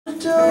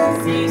do.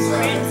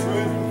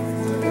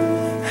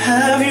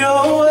 Have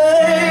your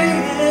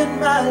way in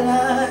my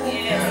life.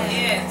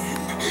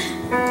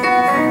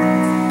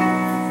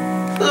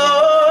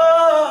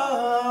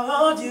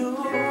 Lord, you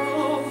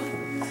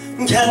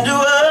can do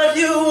what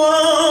you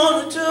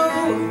want to do.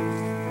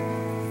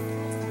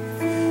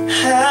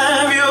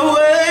 Have your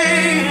way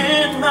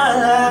in my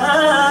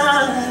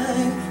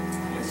life.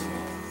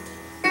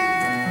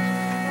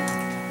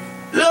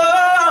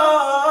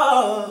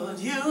 Lord,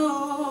 you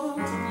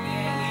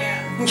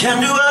can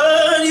do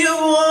what you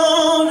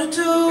want to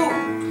do.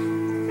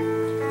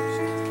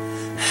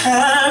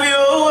 Have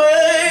your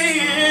way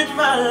in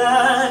my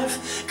life.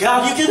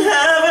 God, you can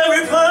have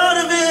every part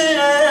of it.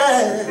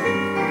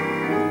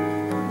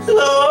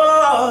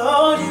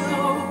 Lord, you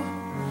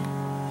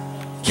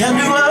can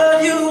do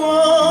what you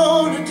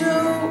want to do.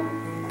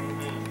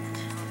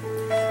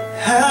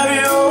 Have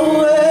your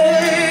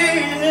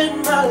way in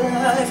my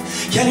life.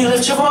 Can you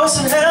lift your voice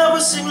and help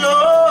us sing,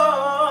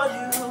 Lord,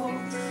 you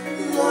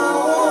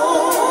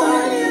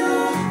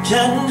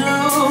can do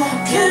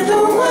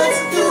what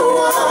you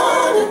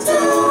want to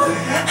do.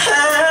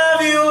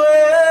 Have your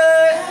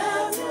way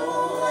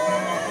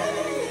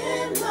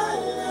in my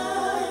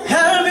life.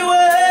 Have your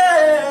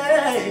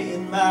way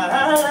in my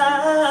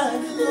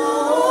life.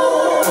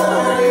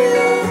 Lord,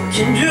 you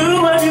can do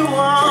what you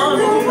want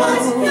to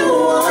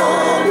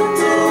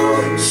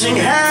do. Sing,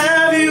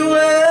 have your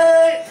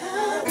way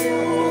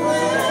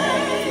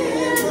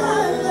in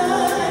my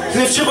life.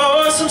 Lift your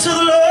voice unto the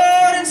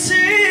Lord and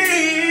sing.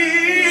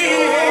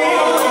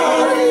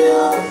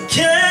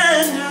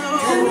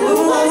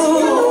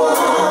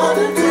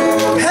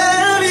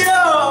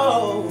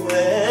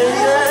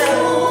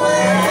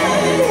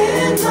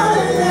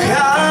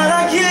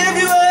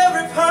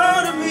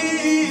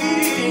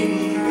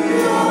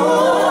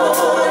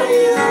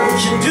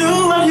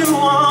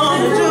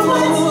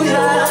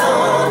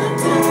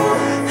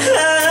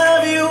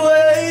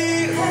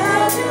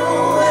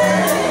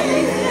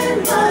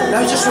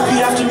 Just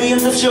repeat after me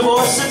and lift your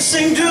voice and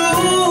sing, do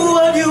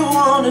what you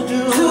want to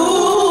do. Do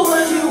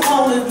what you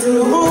want to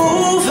do.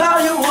 Move how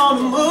you want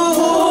to move.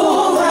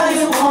 Move how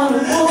you want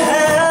to move.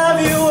 Have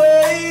your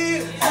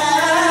way.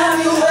 Have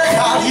your way.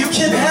 God, you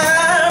can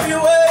have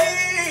your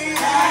way.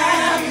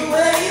 Have your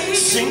way.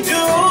 Sing, do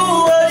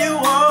what you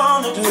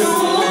want to do. Do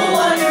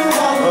what you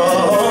want to do.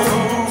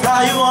 Move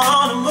how you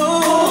want to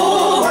move.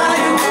 Move how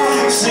you want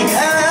to move. Sing,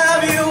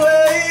 have your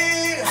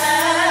way.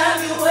 Have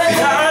your way.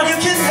 God, you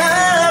can have.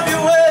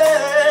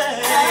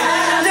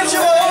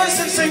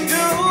 Sing, do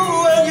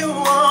what you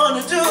want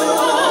to do.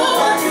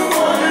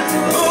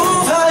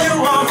 Move how you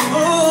want to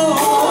move.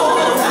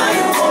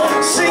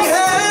 Sing,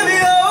 have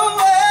your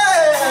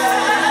way.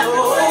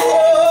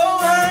 Oh,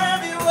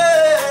 have your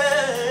way.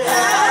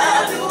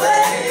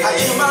 I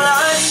give my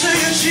life to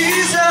you,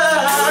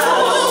 Jesus.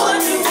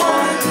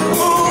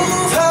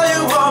 Move how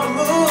you want to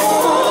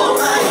move.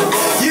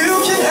 You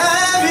can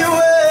have your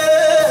way.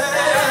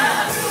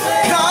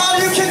 God,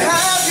 you can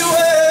have your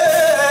way.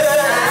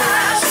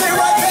 Stay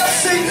right there,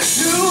 sing.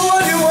 Do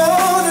what you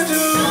want to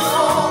do.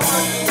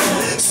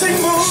 Sing,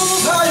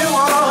 move how you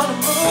want to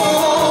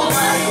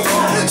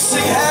move.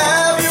 Sing,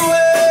 have your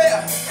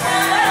way.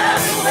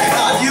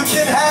 God, you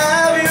can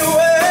have your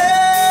way.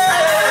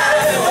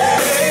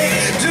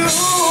 Do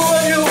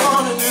what you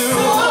want to do.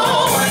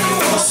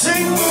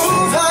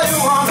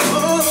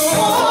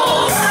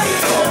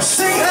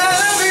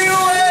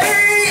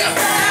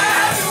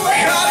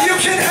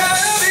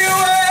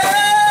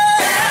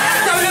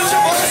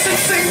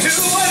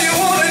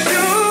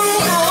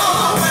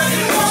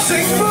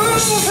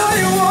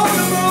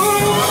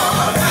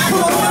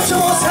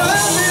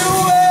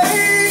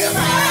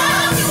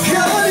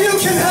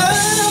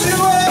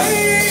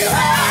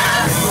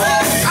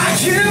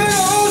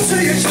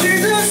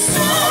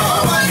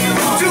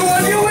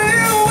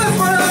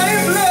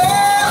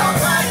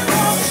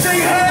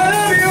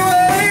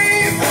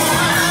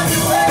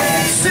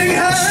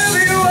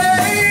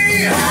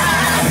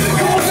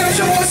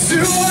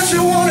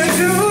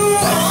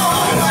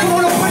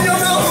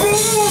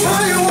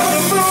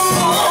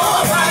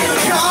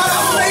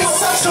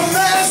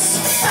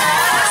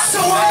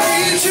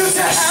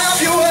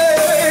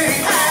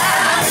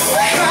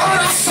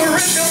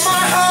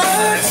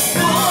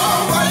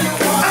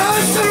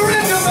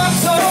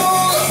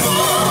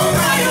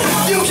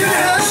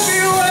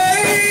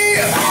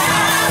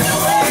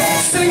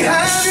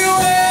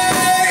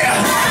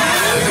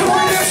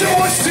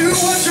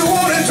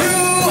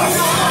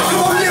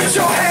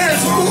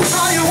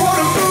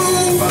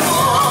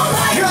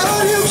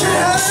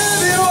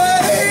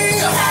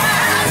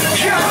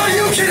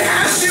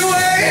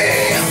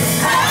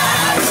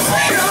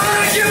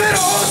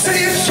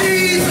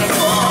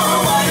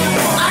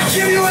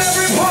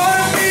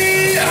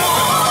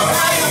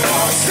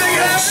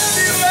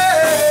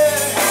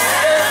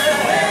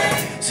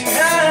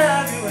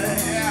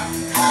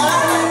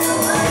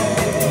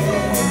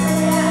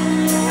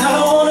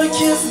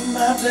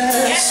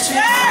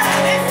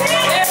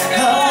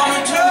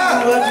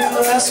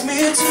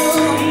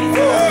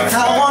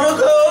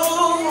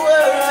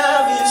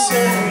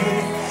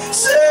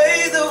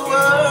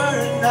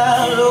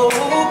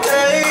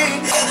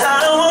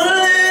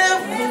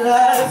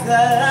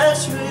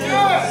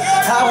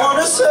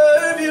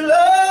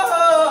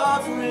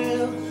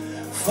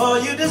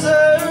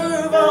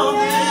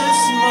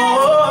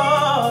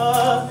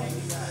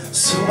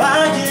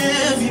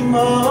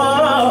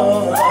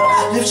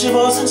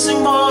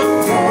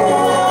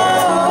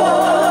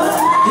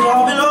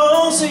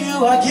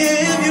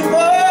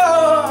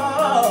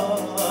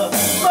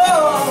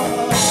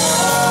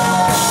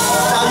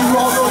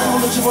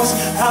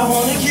 I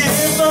wanna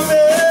give my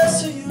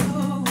best to you.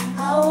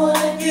 I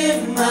wanna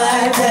give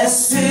my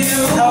best to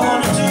you. I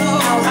wanna do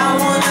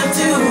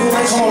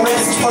what come on,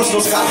 raise this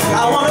personal Scott.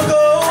 I wanna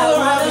go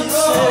wherever you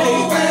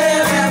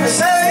say.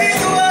 Say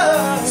the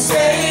word.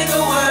 Say the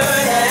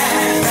word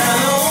and I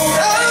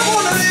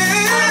wanna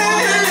live.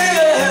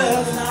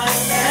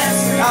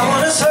 I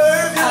wanna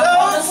serve you,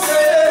 Lord,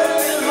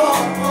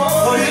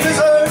 for you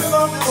deserve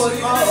all this.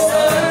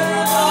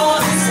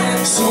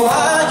 So I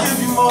give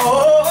you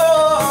more.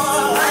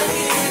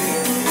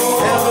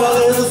 Every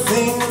little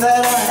thing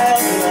that I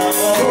have,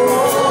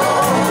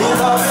 it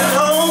all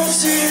belongs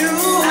to you.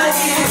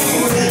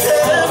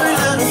 Every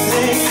little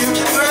thing you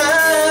can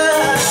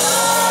grab.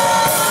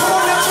 Come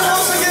on, let your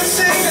voice again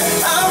sing.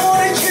 I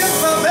wanna give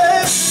my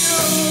best to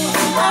you.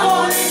 I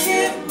wanna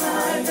give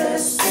my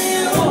best to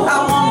you. I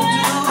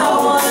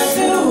wanna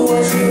do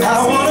what you I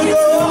wanna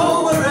go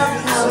wherever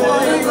you say. I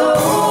wanna go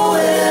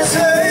wherever.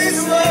 Say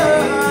the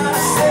word.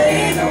 Say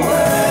the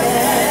word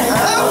and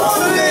I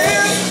wanna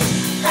live.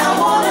 I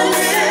wanna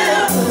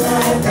live a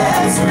life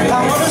that's real. I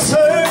wanna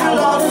serve you,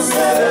 Lord,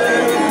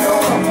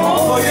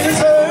 for you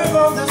deserve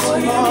all this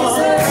and more.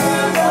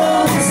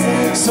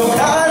 So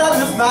God, I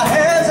lift my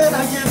hands and I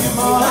give you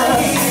more.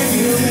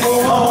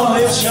 Come on,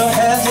 lift your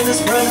hands in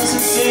His presence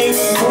and sing.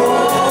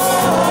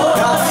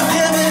 God, we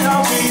give it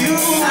all to you.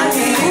 I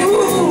give you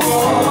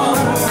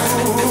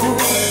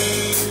more.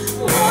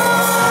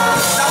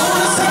 I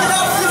wanna sing it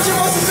out, lift your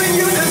voices and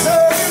you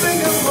deserving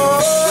of more.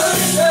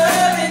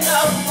 Deserving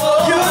of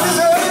more. You're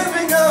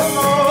deserving of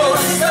more.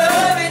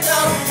 Deserving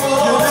of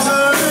more. You're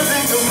deserving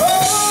of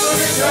more.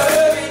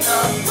 Deserving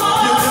of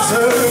more. You're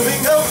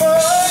deserving of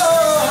more.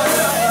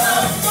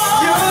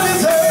 You're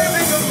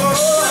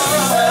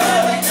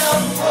deserving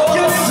of more.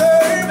 You're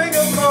deserving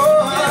of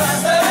more.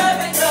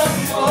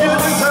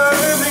 You're deserving of more. You're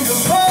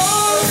deserving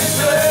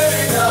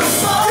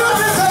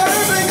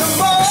of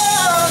more.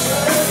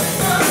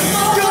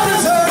 You're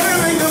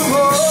deserving of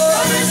more.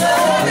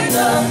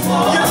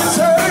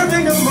 You're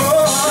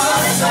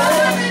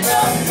deserving of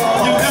more.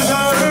 You're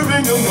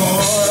deserving of more.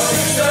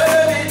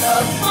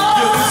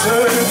 You're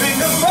deserving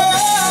of more.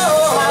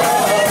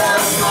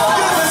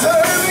 You're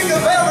deserving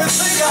of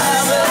everything I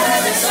have.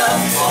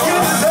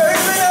 You're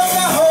deserving of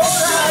my whole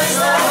life.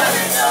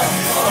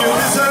 You're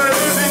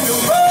deserving of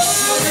more.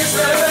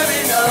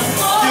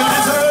 You're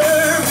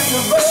deserving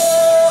of more.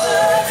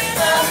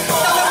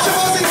 Now lift your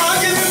voice and I'll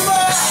give you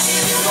more.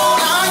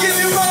 I'll give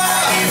you more.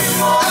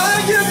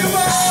 I'll give you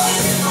more.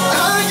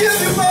 I'll give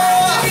you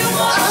more.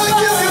 I'll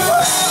give you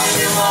more.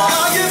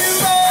 I'll give you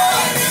more.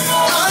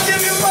 I'll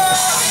give you more.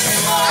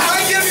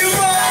 I'll give you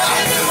more.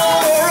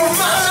 More of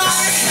my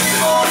life.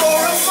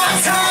 More of my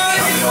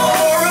time.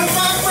 More of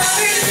my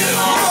money.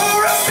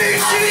 More of me,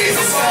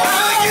 Jesus.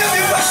 I'll give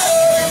you more.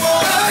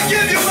 I'll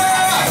give you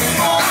more.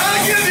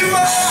 I'll give you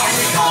more.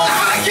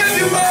 I'll give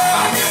you more.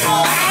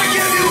 I'll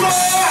give you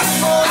more.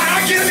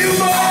 I'll give you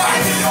more.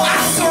 I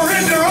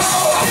surrender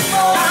all.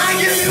 I'll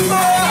give you more.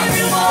 I'll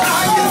give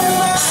you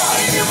more.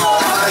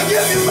 I'll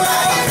give you more.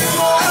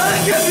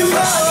 I'll give you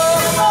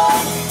more.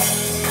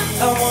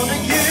 I wanna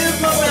give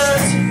my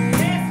best.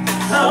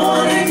 I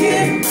wanna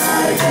give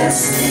my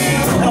best to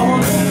you.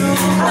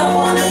 I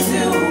wanna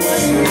do what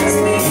you ask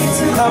me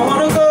to. I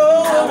wanna go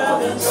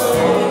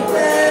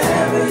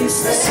Wherever you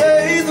say.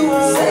 say the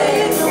word.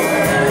 Say the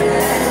word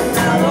and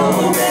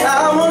I'll obey. I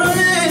wanna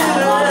live.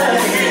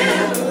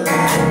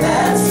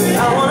 That's real.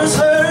 I wanna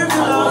serve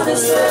you, I wanna Lord,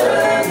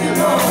 serve you,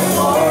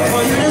 Lord.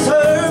 for you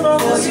deserve all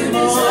this You and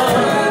more.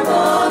 deserve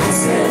all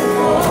this and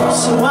more.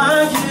 So I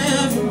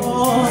give you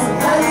more.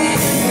 I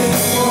give you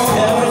more.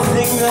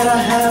 Everything that I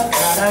have,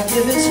 God, I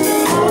give it to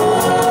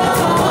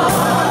you.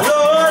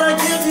 Lord, I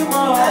give you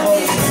more.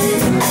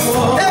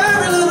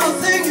 Every little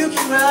thing you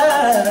can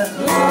have.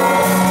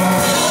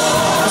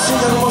 I sing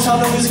that one more time,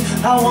 no music.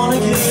 I wanna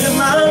give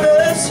my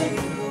best to you.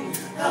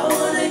 I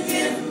wanna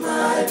give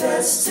my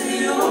best to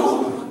you.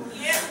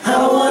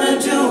 I wanna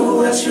do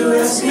what you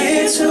ask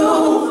me to.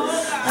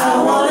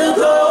 I wanna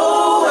go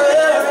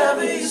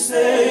wherever you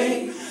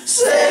say.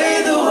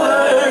 Say the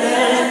word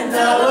and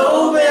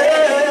I'll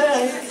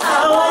obey. I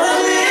wanna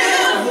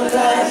live a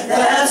life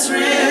that's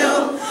real.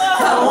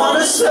 I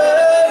wanna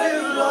serve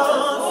you,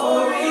 Lord, for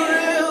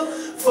real.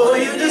 For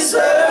you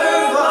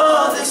deserve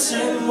all this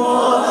and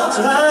more.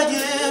 So I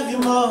give you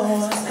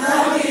more.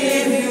 I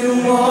give you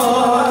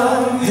more.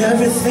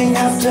 Everything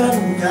I've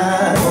done,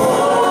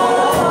 God.